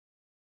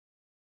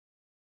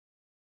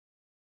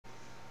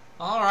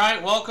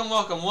Alright, welcome.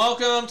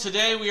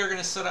 Today we are going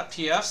to set up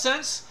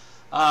pfSense.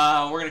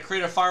 We're going to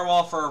create a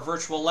firewall for our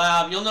virtual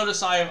lab. You'll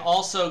notice I have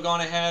also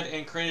gone ahead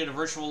and created a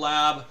virtual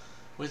lab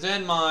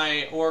within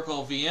my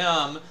Oracle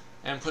VM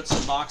and put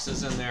some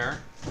boxes in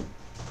there.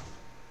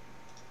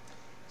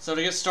 So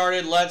to get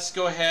started, let's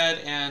go ahead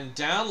and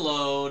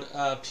download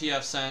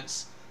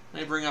pfSense.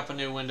 Let me bring up a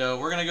new window.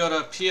 We're going to go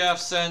to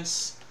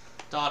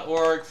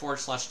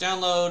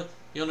pfSense.org/download.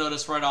 You'll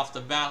notice right off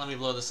the bat, let me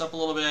blow this up a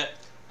little bit.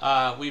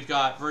 We've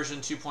got version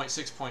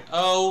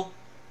 2.6.0,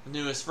 the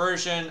newest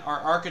version. Our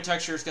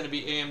architecture is going to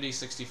be AMD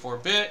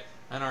 64-bit,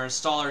 and our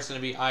installer is going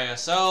to be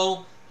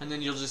ISO. And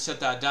then you'll just hit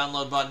that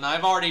download button.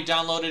 I've already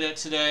downloaded it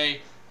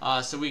today,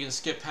 so we can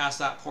skip past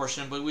that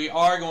portion, but we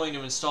are going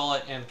to install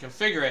it and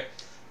configure it.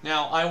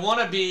 Now, I want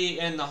to be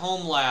in the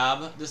home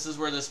lab. This is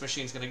where this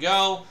machine is going to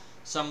go.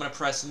 So I'm going to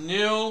press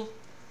New.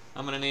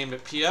 I'm going to name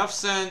it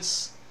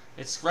pfSense.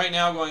 It's right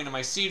now going to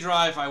my C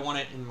drive. I want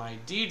it in my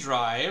D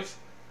drive.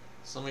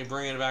 So let me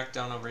bring it back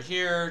down over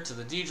here to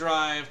the D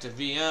drive, to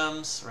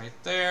VMs, right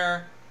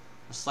there.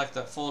 I'll select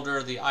that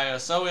folder. The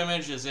ISO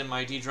image is in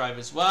my D drive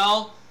as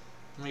well.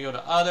 Let me go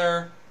to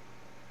Other.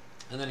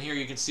 And then here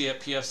you can see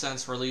it,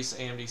 pfSense release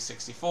AMD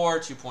 64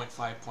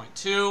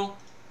 2.5.2.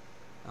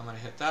 I'm going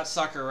to hit that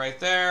sucker right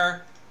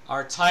there.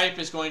 Our type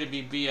is going to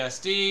be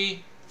BSD.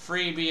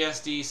 Free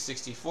BSD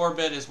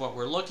 64-bit is what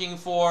we're looking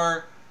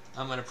for.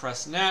 I'm going to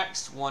press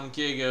Next. 1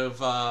 gig of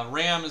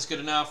RAM is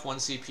good enough. 1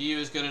 CPU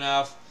is good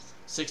enough.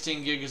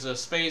 16 gigs of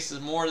space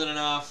is more than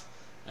enough.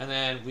 And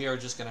then we are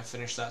just going to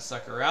finish that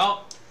sucker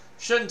out.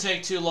 Shouldn't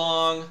take too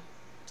long.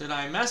 Did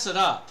I mess it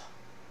up?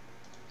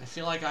 I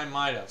feel like I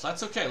might have.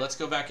 That's okay. Let's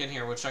go back in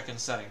here. We'll check in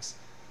settings.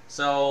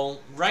 So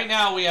right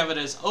now we have it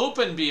as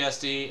Open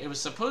BSD. It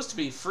was supposed to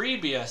be Free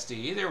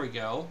BSD. There we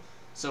go.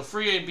 So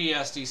Free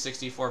BSD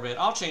 64-bit.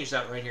 I'll change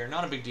that right here.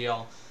 Not a big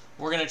deal.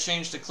 We're going to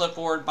change to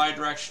clipboard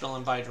bidirectional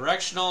and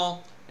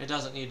bidirectional. It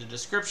doesn't need a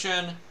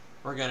description.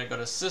 We're going to go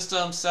to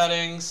System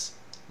Settings.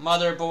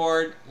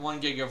 Motherboard, 1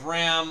 gig of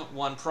RAM,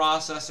 1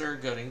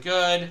 processor, good and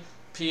good.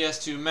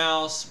 PS2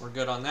 mouse, we're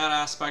good on that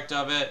aspect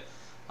of it.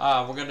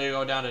 We're going to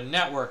go down to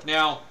network.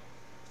 Now,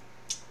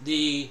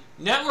 the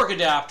network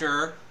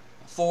adapter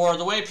for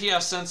the way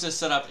pfSense is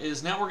set up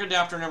is network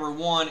adapter number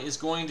 1 is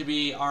going to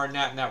be our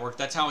NAT network.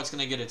 That's how it's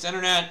going to get its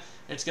internet.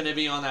 It's going to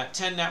be on that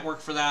 10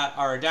 network for that.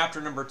 Our adapter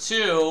number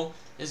 2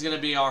 is going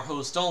to be our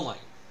host only.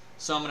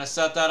 So I'm going to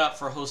set that up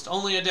for host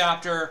only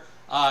adapter.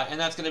 And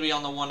that's going to be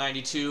on the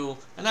 192,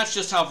 and that's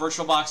just how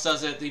VirtualBox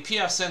does it. The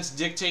pfSense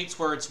dictates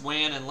where its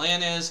WAN and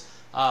LAN is,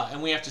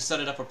 and we have to set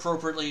it up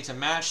appropriately to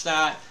match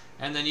that.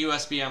 And then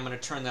USB, I'm going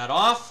to turn that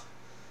off.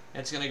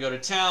 It's going to go to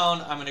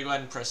town. I'm going to go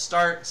ahead and press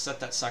Start, set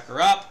that sucker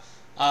up.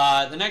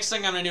 The next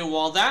thing I'm going to do,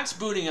 while that's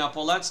booting up,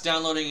 while that's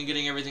downloading and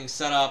getting everything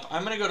set up,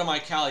 I'm going to go to my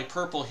Kali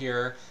Purple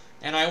here,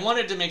 and I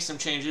wanted to make some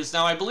changes.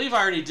 Now, I believe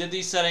I already did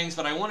these settings,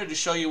 but I wanted to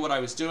show you what I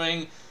was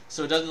doing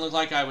so it doesn't look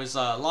like I was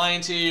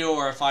lying to you,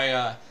 or if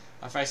I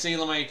say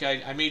like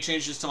I made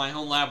changes to my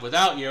home lab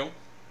without you.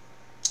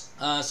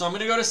 So I'm going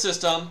to go to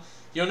System.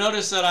 You'll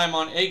notice that I'm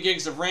on 8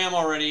 gigs of RAM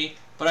already,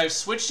 but I've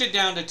switched it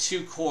down to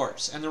 2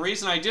 cores. And the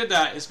reason I did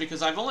that is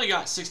because I've only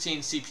got 16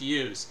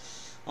 CPUs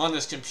on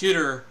this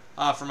computer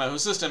for my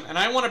host system. And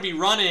I want to be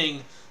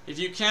running, if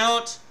you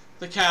count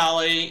the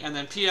Kali and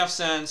then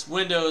pfSense,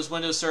 Windows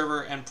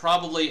Server, and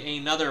probably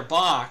another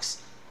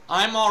box,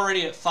 I'm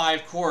already at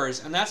 5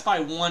 cores, and that's by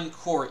 1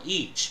 core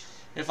each.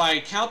 If I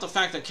count the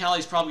fact that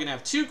Kali's probably going to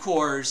have 2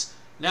 cores,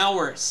 now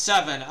we're at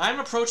 7. I'm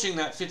approaching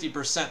that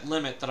 50%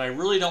 limit that I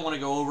really don't want to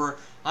go over.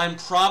 I'm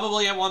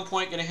probably at one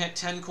point going to hit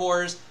 10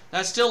 cores.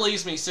 That still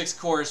leaves me 6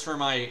 cores for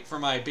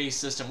my base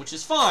system, which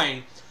is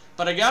fine.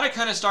 But I got to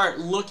kind of start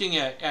looking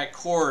at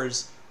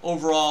cores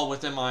overall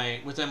within my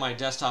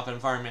desktop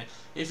environment.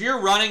 If you're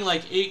running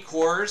like 8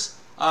 cores,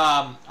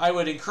 I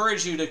would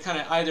encourage you to kind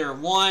of either,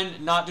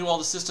 1, not do all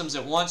the systems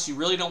at once. You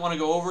really don't want to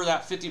go over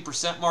that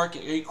 50% mark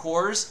at 8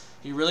 cores.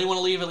 You really want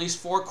to leave at least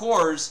 4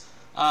 cores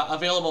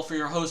available for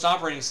your host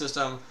operating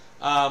system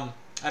at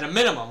a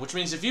minimum, which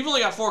means if you've only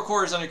got 4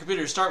 cores on your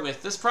computer to start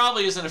with, this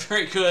probably isn't a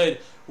very good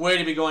way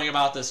to be going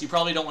about this. You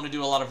probably don't want to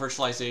do a lot of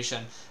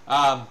virtualization.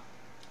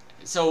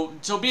 So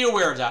be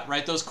aware of that,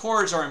 right? Those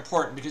cores are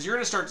important because you're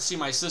going to start to see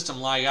my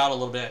system lag out a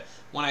little bit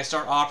when I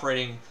start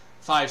operating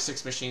 5,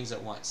 6 machines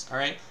at once, all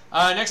right?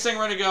 Next thing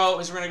we're going to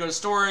go is we're going to go to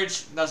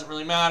storage. Doesn't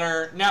really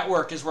matter.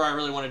 Network is where I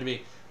really wanted to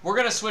be. We're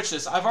going to switch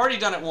this. I've already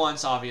done it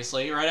once,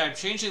 obviously, right? I'm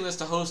changing this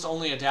to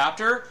host-only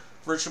adapter,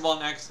 virtual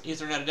next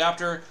Ethernet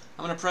adapter.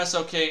 I'm going to press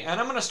OK, and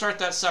I'm going to start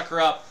that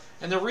sucker up.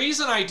 And the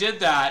reason I did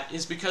that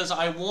is because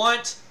I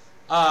want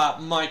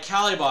my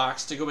Kali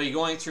box to be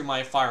going through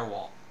my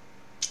firewall.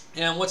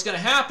 And what's going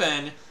to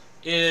happen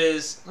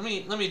is, let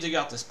me dig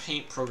out this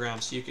paint program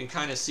so you can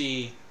kind of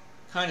see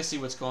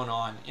what's going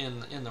on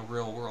in the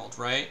real world,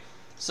 right?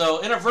 So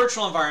in a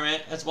virtual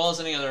environment, as well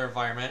as any other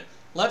environment,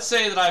 let's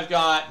say that I've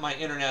got my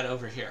internet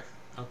over here,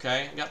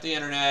 okay? I got the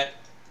internet.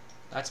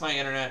 That's my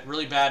internet.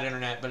 Really bad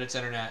internet, but it's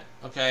internet,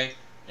 okay?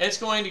 It's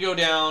going to go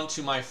down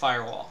to my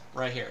firewall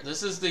right here.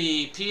 This is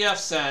the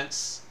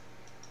pfSense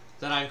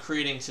that I'm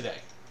creating today.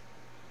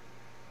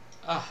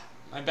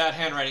 My bad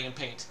handwriting in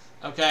Paint.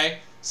 Okay,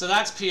 so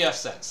that's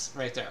pfSense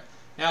right there.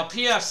 Now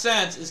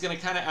pfSense is going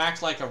to kind of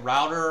act like a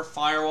router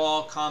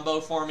firewall combo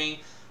for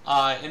me,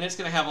 and it's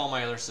going to have all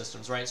my other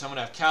systems, right? So I'm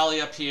going to have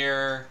Kali up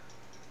here.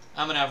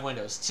 I'm going to have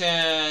Windows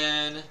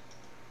 10.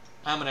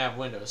 I'm going to have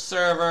Windows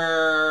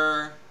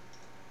Server.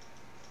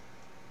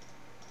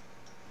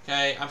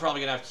 Okay, I'm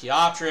probably going to have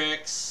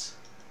Keyoptrix.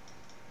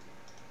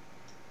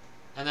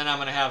 And then I'm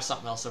going to have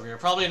something else over here.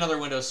 Probably another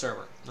Windows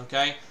Server.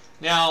 Okay,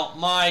 now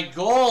my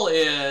goal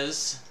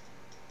is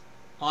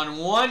on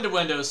one to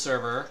Windows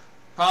Server,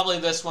 probably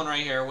this one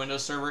right here,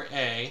 Windows Server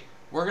A.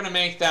 We're going to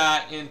make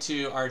that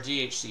into our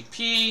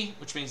DHCP,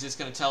 which means it's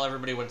going to tell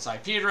everybody what its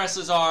IP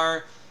addresses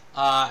are.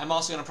 I'm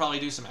also going to probably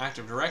do some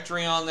Active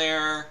Directory on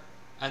there,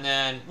 and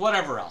then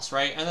whatever else,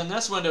 right? And then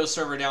this Windows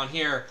Server down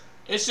here,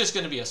 it's just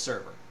going to be a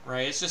server,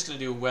 right? It's just going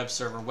to do web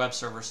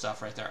server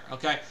stuff right there,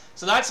 okay?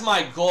 So that's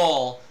my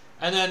goal,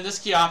 and then this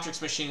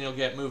Keyoptrix machine will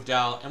get moved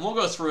out, and we'll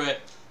go through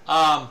it.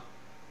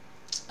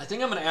 I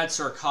think I'm going to add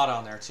Suricata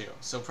on there too,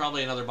 so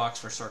probably another box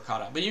for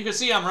Suricata. But you can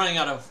see I'm running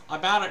out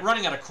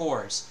of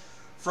cores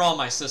for all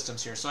my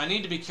systems here, so I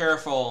need to be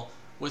careful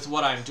with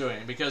what I'm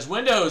doing because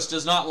Windows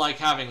does not like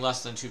having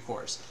less than 2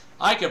 cores.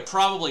 I could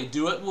probably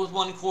do it with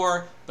 1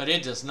 core, but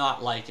it does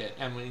not like it,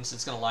 and means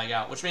it's going to lag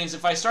out. Which means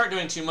if I start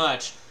doing too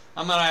much,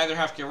 I'm going to either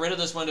have to get rid of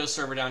this Windows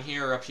Server down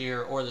here or up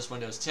here, or this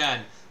Windows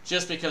 10,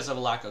 just because of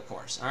a lack of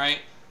cores. All right.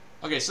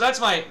 Okay, so that's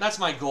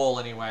my goal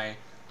anyway.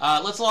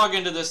 Let's log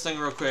into this thing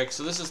real quick.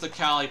 So this is the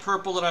Kali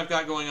purple that I've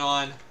got going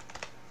on.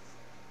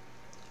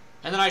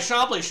 And then I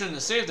probably shouldn't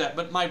have saved that,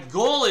 but my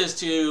goal is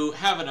to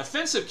have an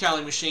offensive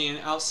Kali machine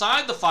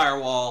outside the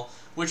firewall,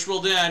 which will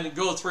then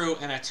go through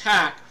and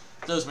attack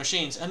those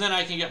machines. And then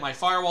I can get my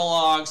firewall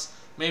logs.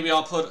 Maybe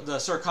I'll put the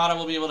Suricata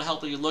will be able to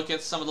help you look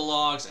at some of the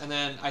logs. And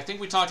then I think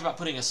we talked about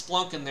putting a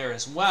Splunk in there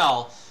as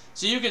well.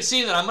 So you can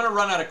see that I'm going to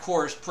run out of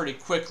cores pretty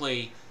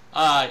quickly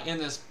in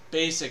this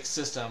basic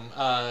system,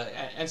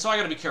 and so I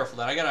got to be careful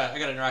that I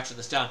gotta ratchet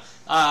this down.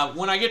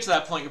 When I get to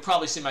that point, you'll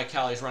probably see my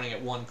Kali's running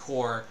at 1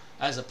 core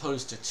as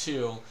opposed to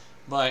 2.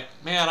 But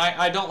man,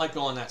 I don't like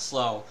going that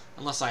slow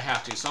unless I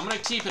have to. So I'm going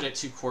to keep it at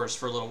 2 cores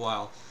for a little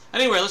while.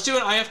 Anyway, let's do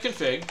an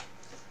ifconfig,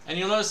 and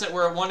you'll notice that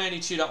we're at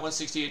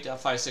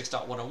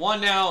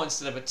 192.168.56.101 now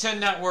instead of a 10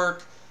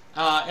 network.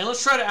 And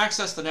let's try to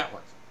access the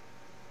network.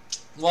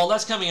 While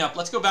that's coming up,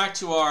 let's go back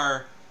to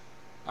our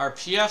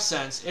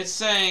pfSense. It's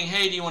saying,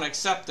 hey, do you want to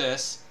accept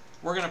this?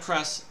 We're going to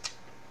press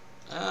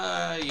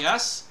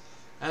yes,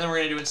 and then we're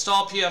going to do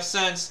install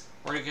pfSense.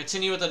 We're going to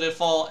continue with the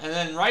default, and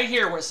then right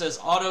here where it says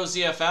auto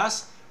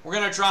ZFS, we're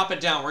going to drop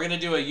it down. We're going to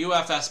do a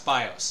UFS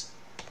BIOS.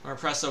 We're going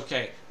to press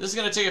OK. This is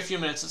going to take a few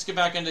minutes. Let's get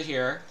back into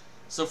here.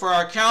 So for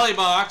our Kali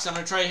box, I'm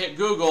going to try to hit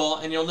Google,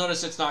 and you'll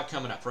notice it's not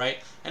coming up, right?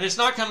 And it's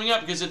not coming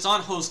up because it's on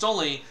host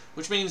only,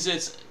 which means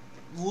it's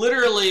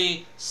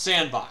literally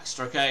sandboxed,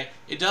 okay?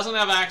 It doesn't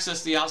have access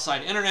to the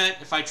outside internet.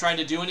 If I tried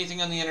to do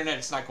anything on the internet,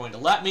 it's not going to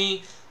let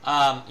me.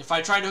 If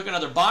I tried to hook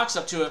another box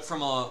up to it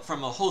from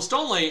a host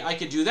only, I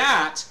could do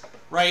that,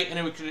 right? And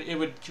it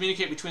would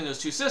communicate between those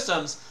 2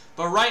 systems.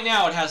 But right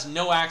now, it has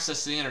no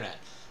access to the internet.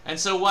 And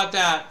so what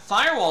that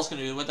firewall is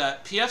going to do, what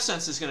that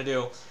pfSense is going to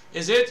do,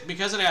 is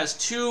because it has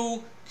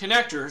 2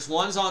 connectors,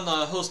 one's on the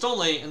host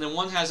only, and then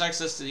one has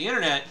access to the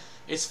internet.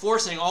 It's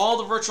forcing all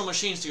the virtual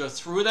machines to go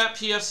through that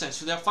pfSense,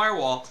 through that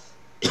firewall,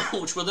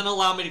 which will then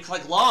allow me to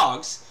collect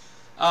logs.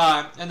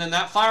 And then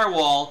that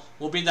firewall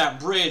will be that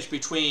bridge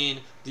between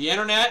the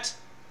internet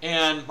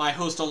and my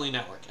host-only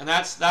network. And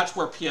that's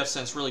where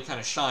pfSense really kind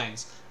of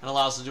shines and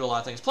allows us to do a lot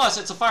of things. Plus,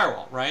 it's a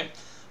firewall, right?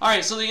 All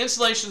right, so the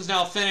installation is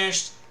now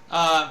finished.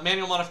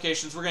 Manual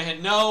modifications, we're going to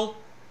hit no.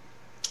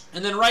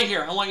 And then right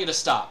here, I want you to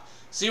stop.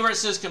 See where it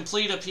says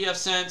complete a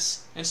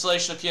pfSense,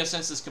 installation of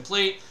pfSense is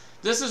complete.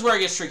 This is where it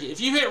gets tricky. If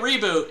you hit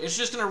reboot, it's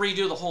just going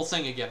to redo the whole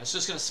thing again. It's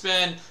just going to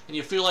spin, and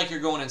you feel like you're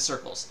going in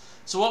circles.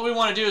 So what we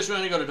want to do is we're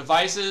going to go to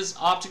Devices,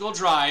 Optical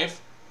Drive,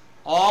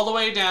 all the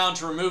way down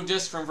to Remove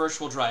Disk from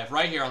Virtual Drive,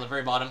 right here on the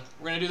very bottom.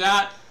 We're going to do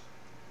that.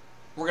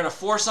 We're going to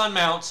force on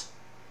mount.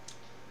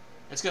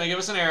 It's going to give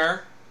us an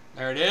error.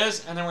 There it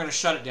is, and then we're going to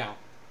shut it down.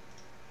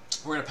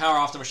 We're going to power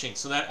off the machine.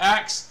 So that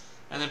X,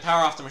 and then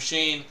power off the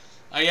machine.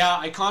 Yeah,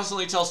 I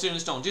constantly tell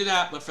students don't do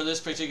that, but for this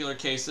particular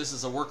case, this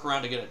is a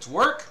workaround to get it to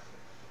work.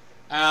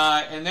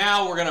 And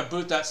now we're going to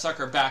boot that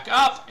sucker back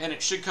up, and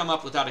it should come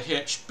up without a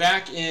hitch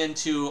back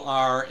into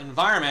our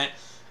environment,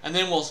 and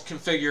then we'll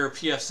configure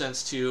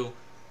pfSense to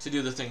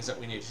do the things that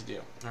we need to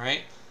do. All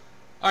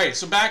right,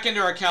 so back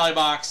into our Kali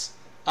box.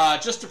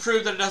 Just to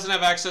prove that it doesn't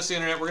have access to the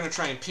internet, we're going to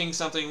try and ping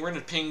something. We're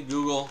going to ping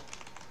Google,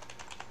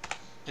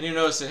 and you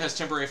notice it has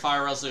temporary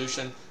file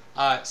resolution.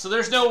 So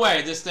there's no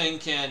way this thing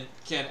can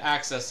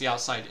access the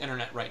outside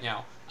internet right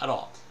now at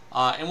all,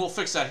 and we'll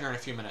fix that here in a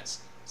few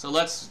minutes. So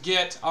let's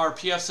get our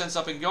pfSense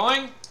up and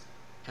going,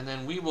 and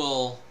then we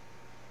will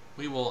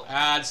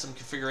add some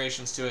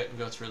configurations to it and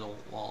go through the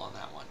wall on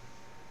that one.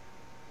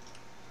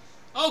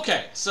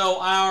 Okay,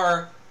 so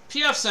our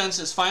pfSense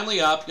is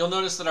finally up. You'll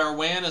notice that our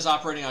WAN is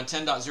operating on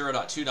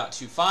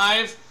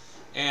 10.0.2.25.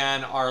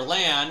 and our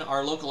LAN,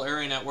 our local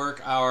area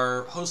network,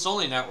 our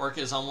host-only network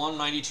is on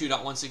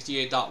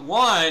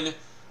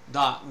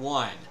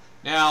 192.168.1.1.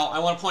 Now, I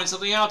want to point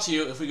something out to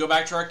you. If we go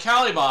back to our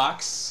Kali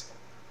box,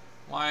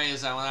 why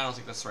is that one? I don't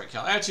think that's the right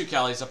Kali. I have two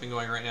Kalis up and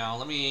going right now.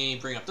 Let me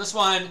bring up this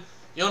one.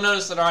 You'll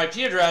notice that our IP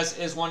address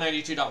is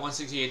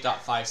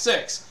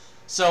 192.168.56.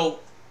 So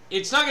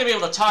it's not going to be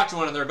able to talk to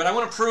one another, but I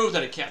want to prove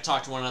that it can't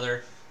talk to one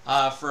another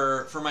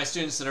for my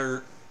students that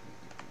are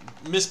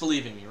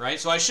misbelieving me, right?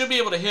 So I should be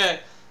able to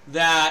hit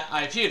that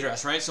IP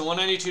address, right? So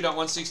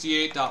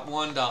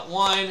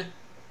 192.168.1.1,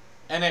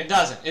 and it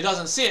doesn't. It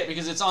doesn't see it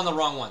because it's on the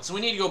wrong one. So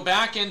we need to go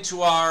back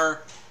into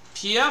our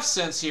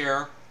pfSense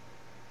here,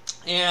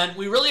 and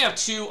we really have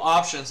two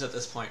options at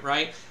this point,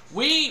 right?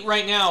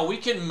 Right now, we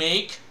can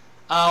make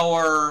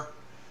our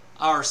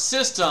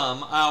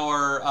system,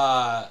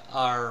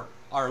 our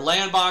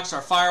LAN box,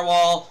 our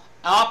firewall,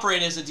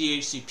 operate as a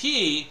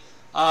DHCP,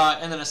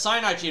 and then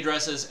assign IP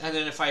addresses, and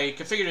then if I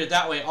configured it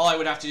that way, all I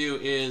would have to do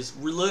is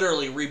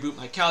literally reboot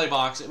my Kali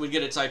box. It would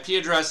get its IP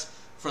address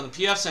from the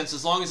pfSense,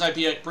 as long as I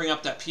bring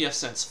up that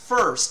pfSense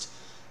first,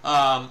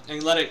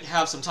 and let it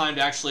have some time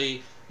to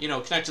actually,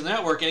 connect to the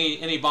network.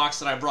 Any box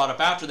that I brought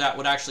up after that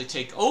would actually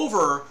take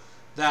over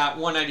that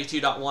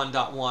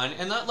 192.1.1,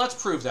 and let's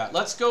prove that.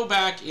 Let's go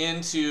back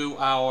into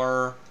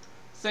our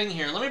thing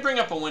here. Let me bring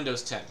up a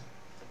Windows 10,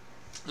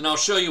 and I'll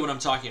show you what I'm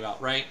talking about,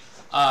 right?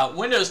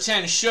 Windows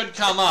 10 should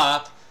come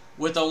up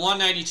with a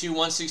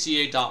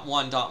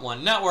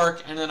 192.168.1.1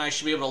 network, and then I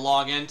should be able to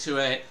log into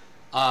it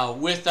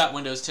with that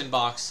Windows 10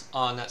 box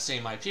on that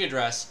same IP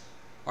address.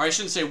 Or I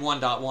shouldn't say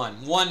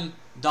 1.1,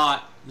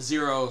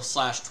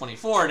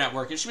 1.0/24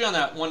 network. It should be on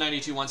that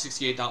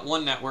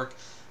 192.168.1 network,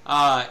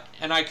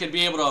 and I could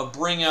be able to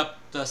bring up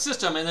the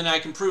system, and then I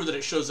can prove that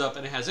it shows up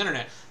and it has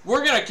internet.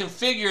 We're going to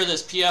configure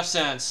this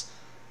pfSense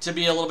to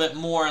be a little bit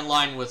more in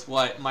line with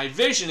what my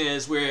vision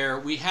is, where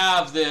we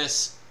have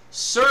this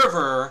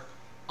server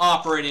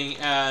operating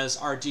as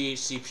our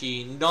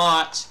DHCP,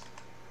 not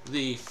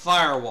the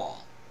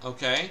firewall.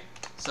 Okay,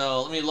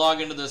 so let me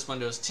log into this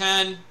Windows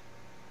 10,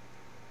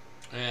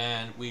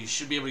 and we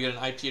should be able to get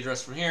an IP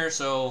address from here.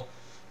 So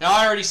now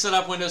I already set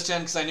up Windows 10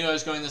 because I knew I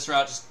was going this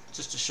route,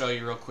 just to show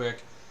you real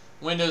quick.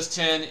 Windows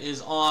 10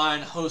 is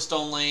on host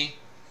only.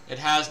 It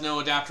has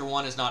no adapter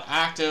 1, is not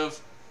active.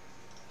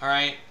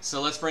 Alright,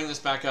 so let's bring this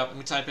back up. Let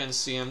me type in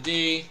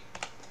CMD,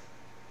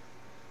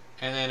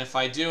 and then if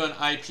I do an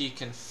IP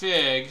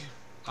config,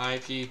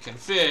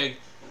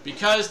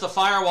 because the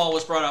firewall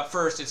was brought up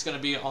first, it's going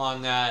to be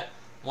on that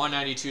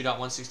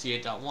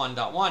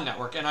 192.168.1.1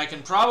 network, and I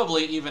can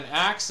probably even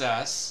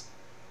access,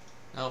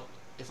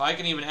 if I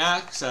can even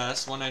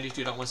access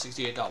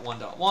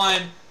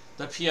 192.168.1.1,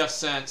 the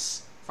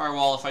pfSense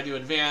firewall, if I do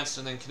advanced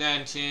and then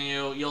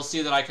continue, you'll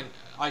see that I can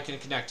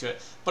connect to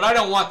it. But I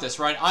don't want this,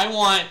 right? I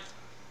want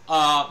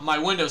my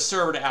Windows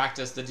server to act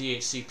as the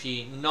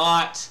DHCP,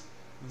 not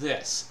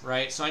this,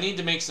 right? So I need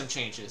to make some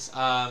changes.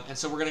 And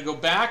so we're going to go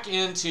back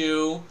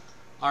into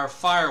our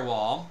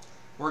firewall.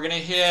 We're going to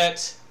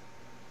hit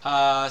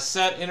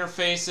set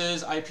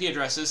interfaces, IP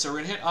addresses. So we're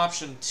going to hit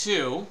option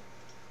 2.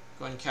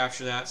 Go ahead and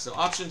capture that. So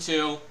option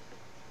 2,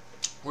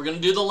 we're going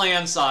to do the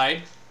LAN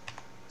side.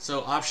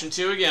 So option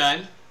 2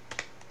 again.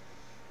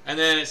 And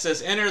then it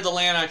says enter the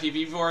LAN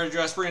IPv4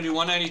 address. We're going to do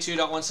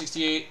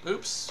 192.168.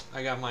 Oops,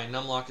 I got my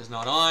numlock is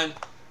not on.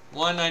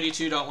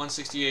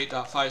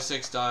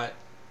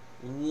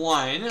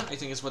 192.168.56.1, I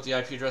think is what the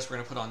IP address we're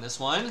going to put on this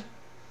one.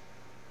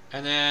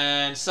 And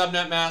then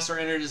subnet mask, or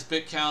enter this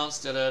bit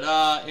counts,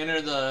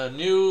 enter the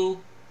new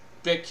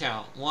bit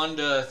count, 1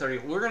 to 30.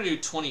 We're going to do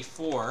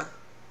 24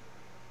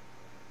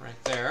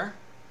 right there.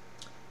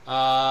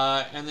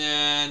 And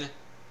then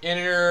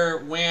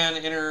enter WAN,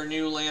 enter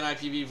new LAN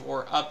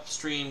IPv4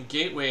 upstream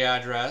gateway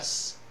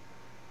address.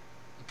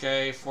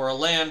 Okay, for a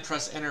LAN,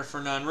 press enter for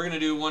none. We're going to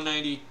do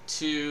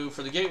 192,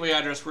 for the gateway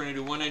address, we're going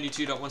to do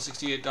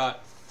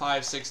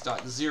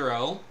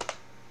 192.168.56.0.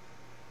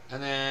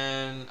 And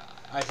then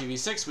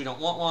IPv6, we don't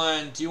want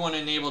one. Do you want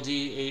to enable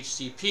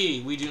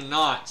DHCP? We do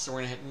not, so we're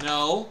going to hit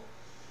no.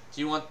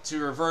 Do you want to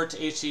revert to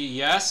HTTP?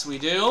 Yes, we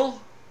do.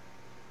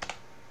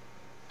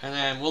 And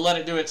then we'll let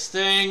it do its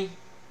thing.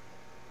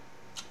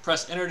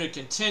 Press enter to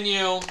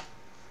continue.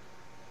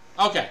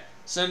 Okay,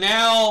 so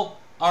now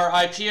our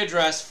IP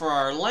address for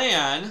our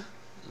LAN,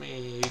 let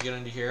me get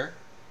into here,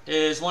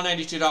 is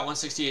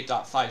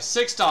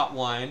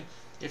 192.168.56.1.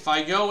 If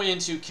I go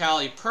into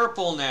Kali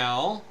Purple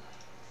now,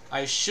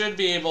 I should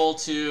be able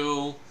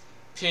to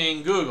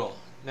ping Google.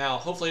 Now,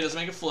 hopefully it doesn't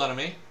make a fool out of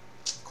me.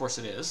 Of course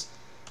it is.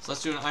 So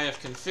let's do an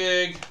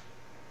ifconfig.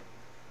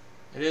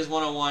 It is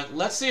 101.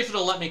 Let's see if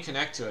it'll let me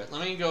connect to it.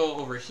 Let me go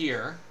over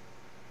here.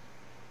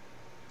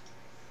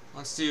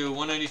 Let's do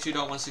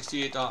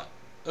 192.168.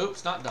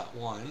 Oops, not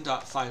 .1,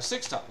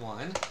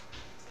 .56.1.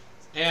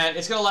 And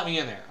it's going to let me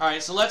in there.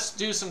 Alright, so let's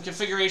do some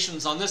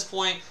configurations on this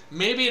point.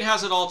 Maybe it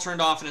has it all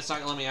turned off and it's not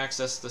going to let me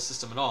access the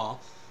system at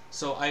all.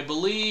 So I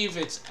believe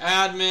it's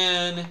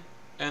admin,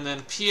 and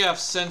then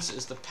pfSense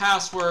is the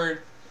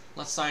password.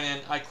 Let's sign in.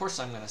 Of course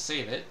I'm going to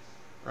save it.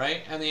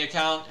 right? And the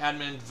account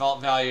admin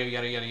default value,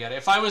 yada, yada, yada.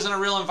 If I was in a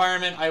real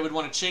environment, I would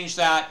want to change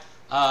that.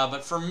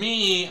 But for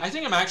me, I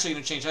think I'm actually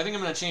going to change it. I think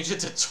I'm going to change it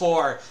to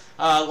Tor,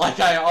 like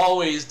I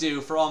always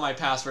do for all my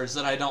passwords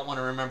that I don't want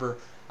to remember,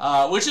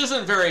 which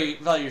isn't very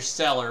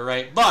stellar,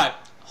 right? But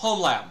home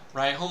lab,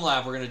 right? Home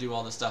lab, we're going to do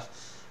all this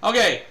stuff.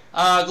 Okay,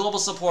 global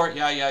support,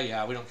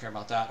 yeah, we don't care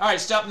about that. All right,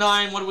 step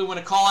 9, what do we want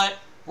to call it?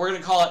 We're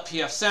going to call it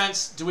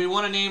pfSense. Do we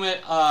want to name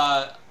it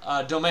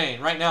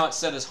domain? Right now it's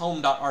set as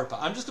home.arpa.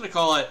 I'm just going to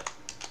call it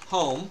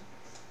home.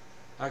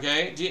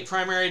 Okay,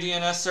 primary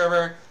DNS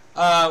server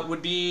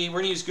would be, we're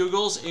going to use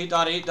Google's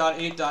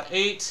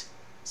 8.8.8.8,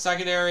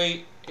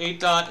 secondary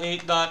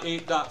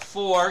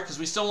 8.8.8.4, because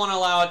we still want to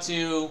allow it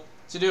to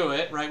do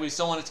it, right? We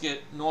still want it to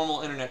get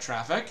normal internet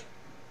traffic.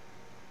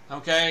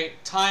 Okay,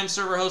 time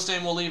server host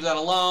name, we'll leave that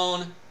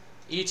alone.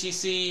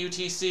 ETC,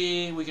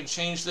 UTC, we can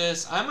change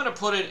this. I'm going to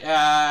put it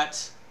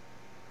at,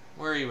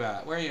 where are you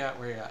at? Where are you at?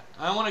 Where are you at?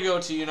 I want to go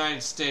to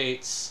United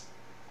States.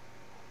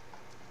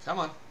 Come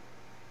on.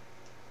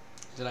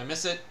 Did I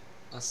miss it?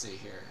 Let's see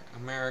here.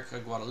 America,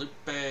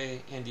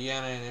 Guadalupe,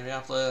 Indiana,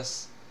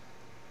 Indianapolis.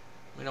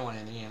 We don't want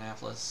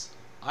Indianapolis.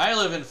 I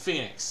live in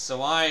Phoenix,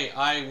 so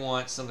I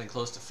want something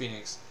close to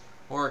Phoenix.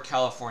 Or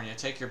California.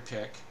 Take your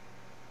pick.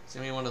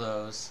 Give me one of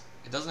those.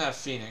 It doesn't have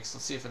Phoenix.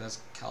 Let's see if it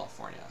has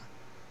California.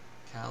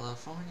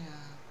 California.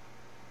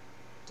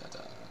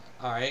 Da-da.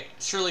 Alright.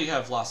 Surely you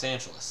have Los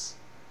Angeles.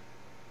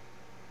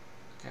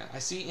 Okay. I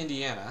see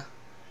Indiana.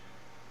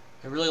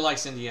 It really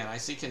likes Indiana. I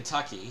see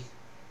Kentucky.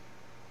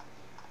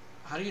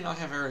 How do you not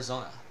have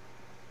Arizona?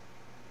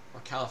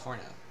 Or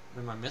California?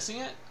 Am I missing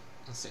it?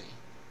 Let's see.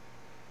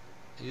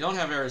 You don't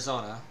have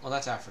Arizona. Well,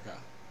 that's Africa.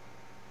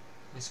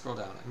 Let me scroll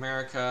down.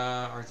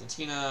 America,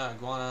 Argentina,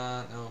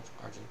 Iguana, nope,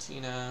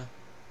 Argentina,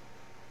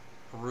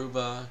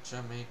 Aruba,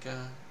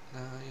 Jamaica. No,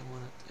 you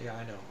want it? Yeah,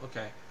 I know.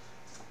 Okay.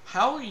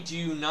 How do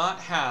you not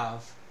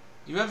have...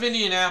 You have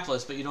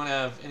Indianapolis, but you don't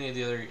have any of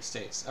the other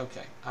states.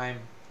 Okay, I'm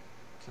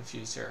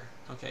confused here.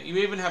 Okay, you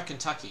even have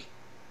Kentucky.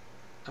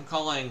 I'm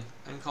calling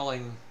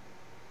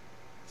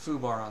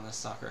FUBAR on this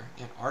sucker.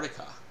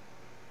 Antarctica.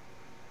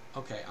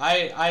 Okay,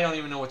 I don't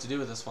even know what to do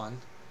with this one.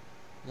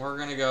 We're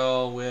gonna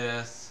go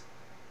with...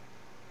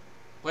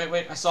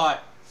 Wait, I saw it.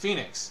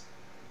 Phoenix.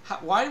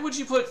 Why would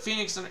you put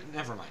Phoenix in...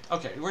 Never mind.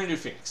 Okay, we're gonna do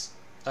Phoenix.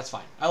 That's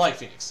fine. I like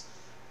Phoenix.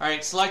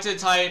 Alright, selected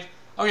type.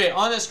 Okay,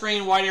 on the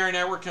screen, wide area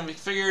network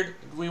configured.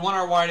 We want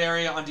our wide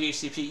area on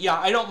DHCP. Yeah,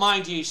 I don't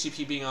mind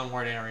DHCP being on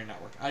wide area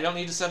network. I don't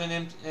need to set an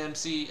I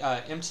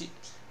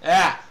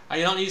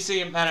don't need to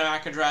set a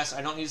MAC address.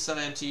 I don't need to set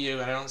an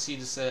MTU. I don't need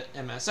to set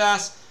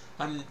MSS.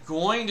 I'm not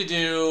going to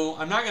do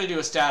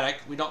a static.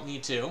 We don't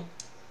need to.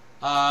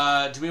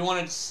 Do we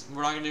want to...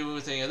 We're not going to do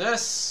with any of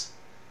this.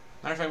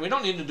 Matter of fact, we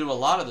don't need to do a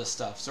lot of this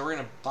stuff, so we're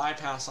going to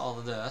bypass all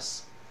of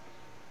this.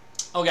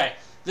 Okay,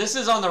 this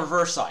is on the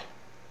reverse side.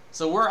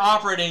 So we're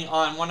operating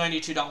on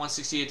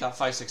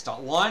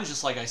 192.168.56.1,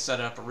 just like I set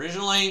it up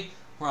originally.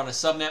 We're on a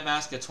subnet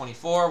mask at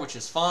 24, which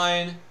is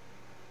fine.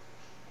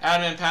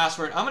 Admin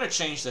password, I'm going to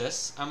change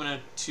this. I'm going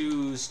to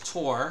choose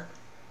Tor,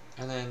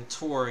 and then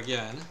Tor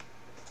again.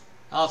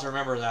 I'll have to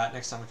remember that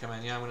next time we come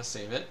in. Yeah, I'm going to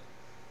save it.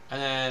 And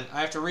then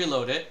I have to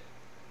reload it.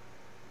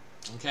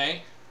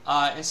 Okay.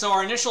 And so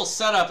our initial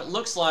setup, it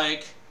looks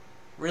like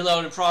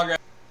reload in progress.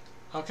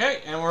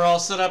 Okay, and we're all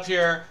set up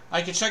here.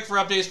 I can check for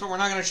updates, but we're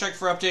not going to check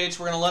for updates.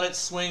 We're going to let it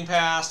swing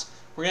past.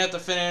 We're going to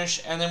have to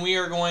finish, and then we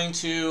are going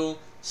to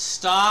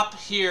stop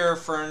here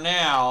for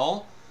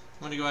now. I'm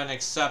going to go ahead and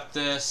accept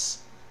this.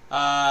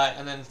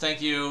 And then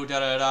thank you,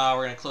 da-da-da.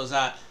 We're going to close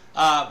that.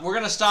 We're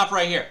going to stop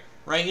right here.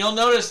 Right? You'll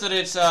notice that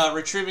it's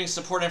retrieving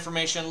support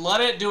information.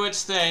 Let it do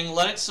its thing.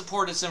 Let it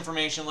support its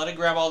information. Let it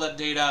grab all that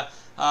data.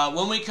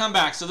 When we come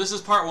back, so this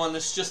is part 1.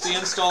 This is just the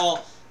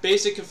install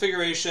basic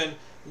configuration.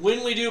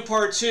 When we do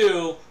part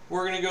 2,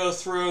 we're going to go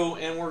through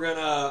and we're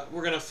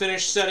gonna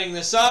finish setting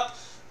this up.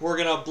 We're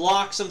going to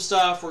block some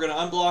stuff. We're going to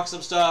unblock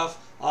some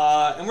stuff.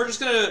 And we're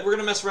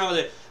gonna mess around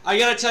with it. I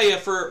gotta tell you,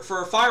 for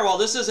a firewall,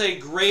 this is a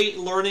great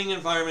learning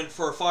environment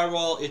for a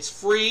firewall. It's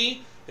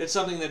free. It's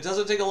something that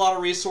doesn't take a lot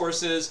of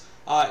resources.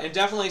 And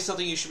definitely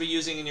something you should be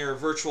using in your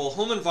virtual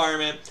home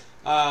environment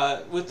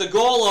with the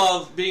goal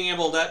of being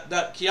able, that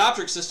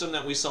Keyoptric system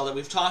that we saw, that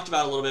we've talked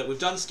about a little bit, we've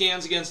done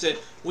scans against it,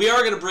 we are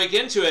going to break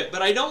into it,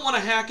 but I don't want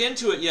to hack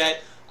into it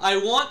yet. I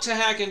want to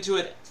hack into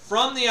it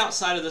from the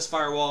outside of this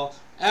firewall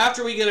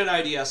after we get an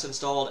IDS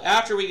installed,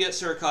 after we get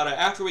Suricata,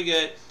 after we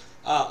get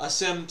a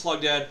SIM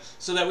plugged in,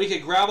 so that we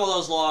could grab all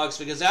those logs,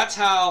 because that's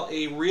how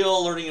a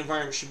real learning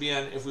environment should be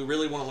in if we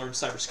really want to learn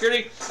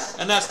cybersecurity,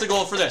 and that's the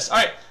goal for this.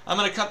 Alright, I'm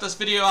going to cut this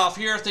video off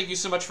here. Thank you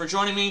so much for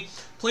joining me.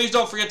 Please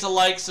don't forget to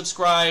like,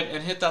 subscribe,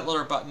 and hit that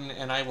little button,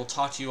 and I will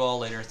talk to you all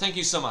later. Thank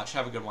you so much.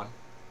 Have a good one.